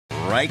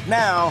Right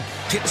now,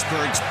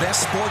 Pittsburgh's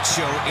best sports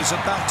show is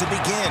about to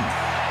begin.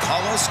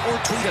 Call us or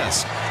tweet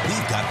us.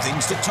 We've got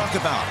things to talk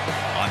about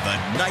on the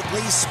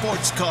Nightly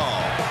Sports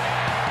Call.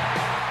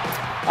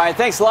 All right,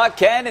 thanks a lot,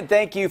 Ken, and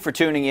thank you for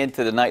tuning in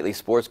to the Nightly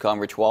Sports Call. I'm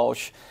Rich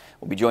Walsh.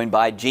 We'll be joined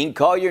by Gene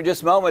Collier in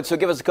just a moment, so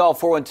give us a call.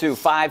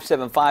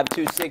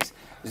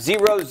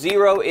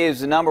 412-575-2600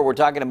 is the number. We're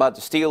talking about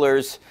the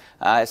Steelers.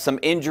 Some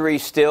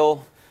injuries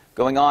still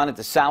going on at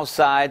the south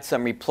side,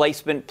 some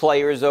replacement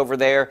players over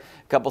there. A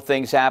couple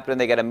things happening.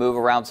 They got to move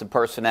around some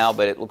personnel,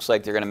 but it looks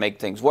like they're going to make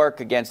things work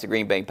against the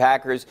Green Bay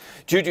Packers.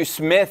 Juju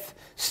Smith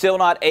still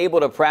not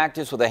able to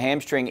practice with a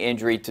hamstring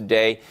injury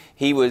today.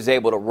 He was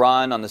able to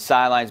run on the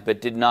sidelines,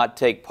 but did not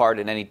take part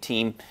in any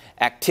team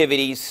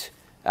activities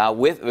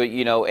with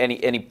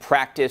any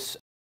practice.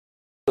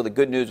 So the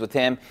good news with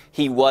him,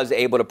 he was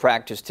able to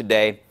practice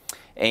today.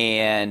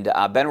 And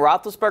Ben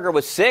Roethlisberger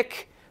was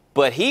sick,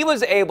 but he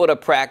was able to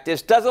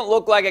practice. Doesn't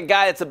look like a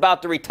guy that's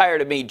about to retire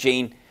to me,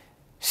 Gene.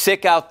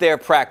 Sick out there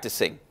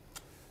practicing.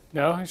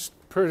 No, he's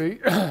pretty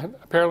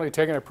apparently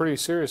taking it pretty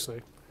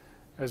seriously,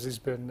 as he's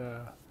been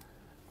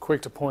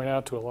quick to point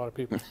out to a lot of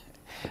people.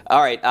 All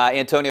right,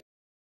 Antonio,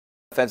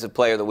 Offensive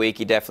Player of the Week.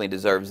 He definitely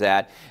deserves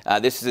that.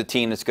 This is a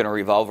team that's going to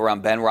revolve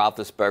around Ben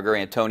Roethlisberger,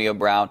 Antonio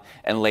Brown,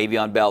 and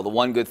Le'Veon Bell. The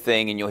one good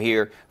thing, and you'll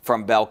hear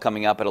from Bell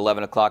coming up at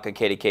 11 o'clock on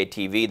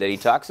KDKA-TV, that he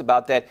talks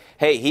about that,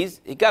 hey, he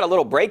got a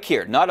little break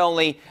here. Not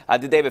only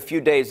did they have a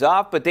few days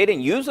off, but they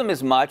didn't use him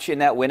as much in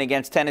that win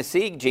against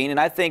Tennessee, Gene, and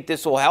I think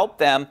this will help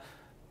them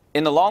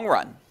in the long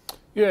run.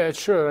 Yeah, it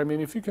should. I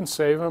mean, if you can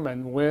save him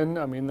and win,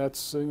 I mean,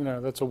 that's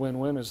a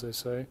win-win, as they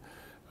say.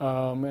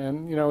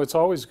 And it's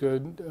always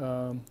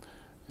good.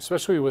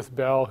 Especially with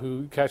Bell,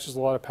 who catches a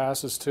lot of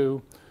passes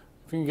too.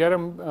 If you can get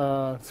him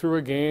through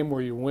a game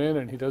where you win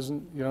and you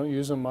don't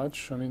use him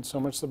much, I mean, so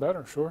much the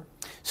better, sure.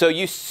 So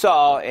you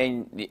saw,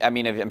 and I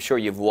mean, I'm sure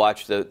you've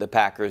watched the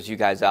Packers, you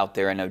guys out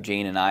there. I know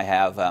Gene and I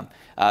have.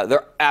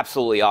 They're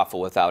absolutely awful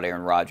without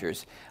Aaron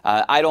Rodgers.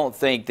 I don't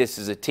think this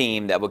is a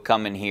team that would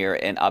come in here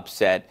and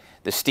upset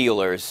the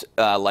Steelers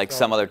like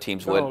some other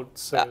teams would. Don't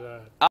say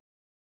that. I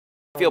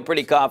feel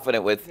pretty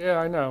confident with. Yeah,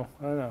 I know,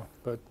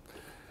 but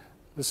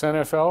this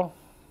NFL.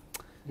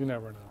 You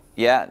never know.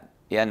 Yeah,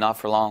 not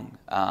for long.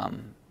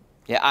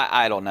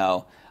 I don't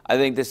know. I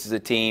think this is a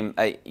team,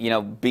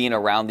 being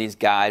around these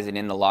guys and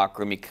in the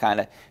locker room, you kind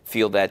of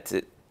feel that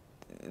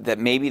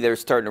maybe they're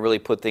starting to really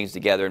put things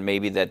together, and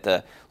maybe that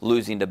the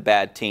losing to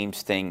bad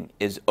teams thing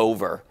is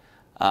over.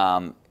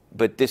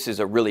 But this is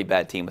a really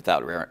bad team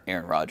without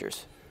Aaron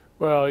Rodgers.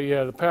 Well,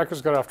 yeah, the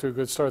Packers got off to a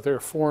good start. They were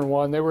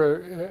 4-1. They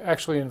were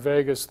actually in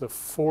Vegas the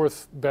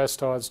fourth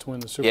best odds to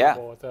win the Super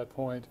Bowl at that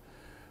point.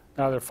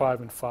 Now they're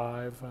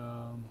 5-5.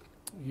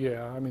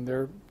 I mean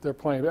they're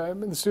playing. I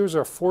mean the Steelers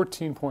are a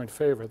 14-point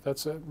favorite.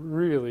 That's a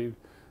really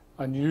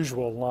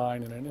unusual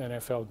line in an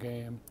NFL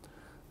game.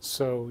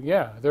 So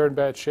yeah, they're in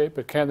bad shape.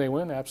 But can they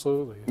win?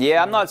 Absolutely.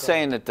 Yeah, I'm not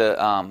saying that the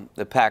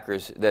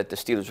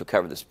Steelers will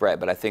cover the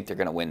spread, but I think they're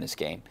going to win this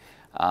game.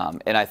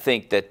 And I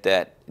think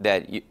that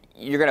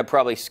you're going to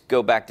probably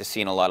go back to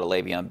seeing a lot of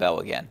Le'Veon Bell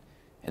again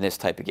in this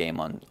type of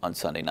game on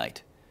Sunday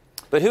night.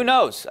 But who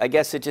knows? I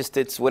guess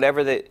it's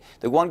whatever. The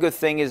one good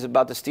thing is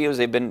about the Steelers,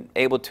 they've been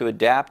able to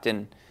adapt,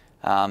 and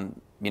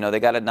they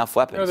got enough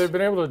weapons. They've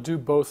been able to do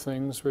both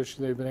things, Rich.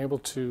 They've been able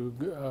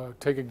to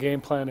take a game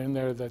plan in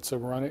there that's a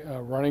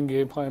running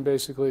game plan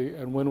basically,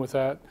 and win with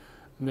that.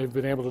 And they've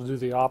been able to do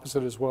the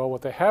opposite as well.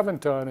 What they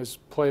haven't done is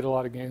played a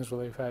lot of games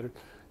where they've had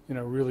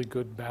really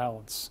good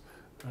balance.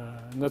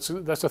 And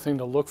that's a thing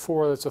to look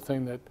for. That's a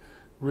thing that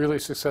really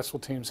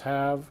successful teams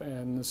have,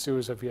 and the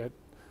Steelers have yet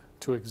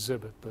to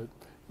exhibit. But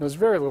there's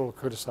very little to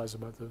criticize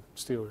about the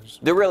Steelers.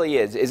 There really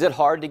is. Is it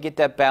hard to get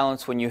that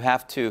balance when you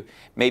have to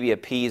maybe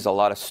appease a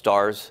lot of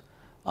stars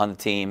on the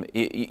team?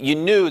 You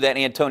knew that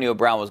Antonio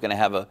Brown was going to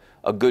have a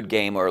good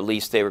game, or at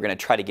least they were going to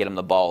try to get him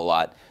the ball a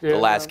lot the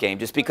last game,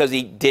 just because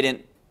he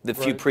didn't the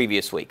few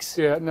previous weeks.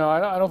 Yeah, no,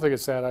 I don't think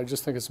it's that. I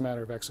just think it's a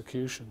matter of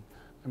execution.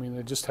 I mean,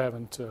 they just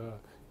haven't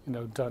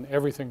done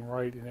everything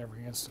right in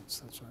every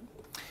instance. That's right.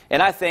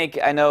 And I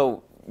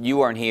know you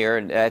weren't here,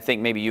 and I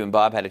think maybe you and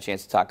Bob had a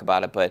chance to talk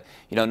about it, but,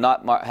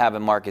 not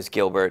having Marcus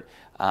Gilbert,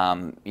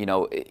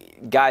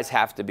 guys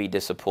have to be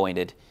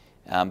disappointed.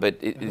 But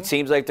it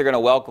seems like they're going to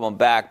welcome him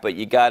back, but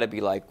you got to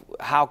be like,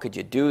 how could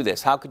you do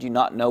this? How could you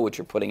not know what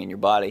you're putting in your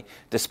body,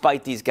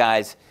 despite these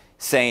guys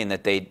saying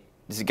that a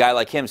guy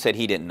like him said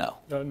he didn't know?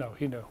 No,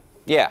 he knew.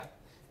 Yeah.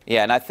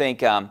 Yeah, and I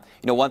think,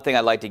 one thing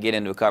I'd like to get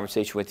into a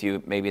conversation with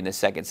you maybe in the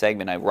second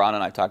segment, Ron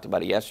and I talked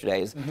about it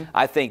yesterday, is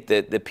I think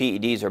that the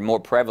PEDs are more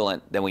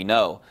prevalent than we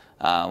know.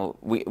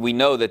 We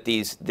know that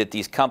these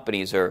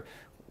companies are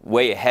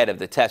way ahead of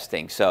the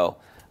testing, so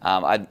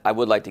I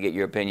would like to get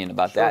your opinion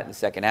about that in the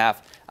second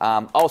half.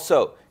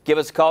 Also, give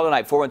us a call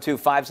tonight,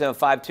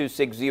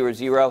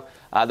 412-575-2600.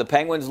 The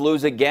Penguins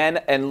lose again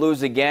and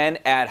lose again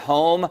at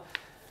home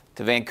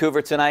to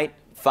Vancouver tonight,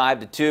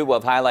 5-2. We'll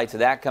have highlights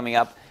of that coming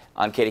up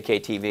on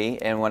KDKA-TV,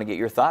 and want to get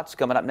your thoughts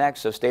coming up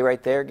next. So stay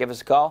right there. Give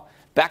us a call.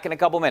 Back in a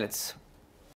couple minutes.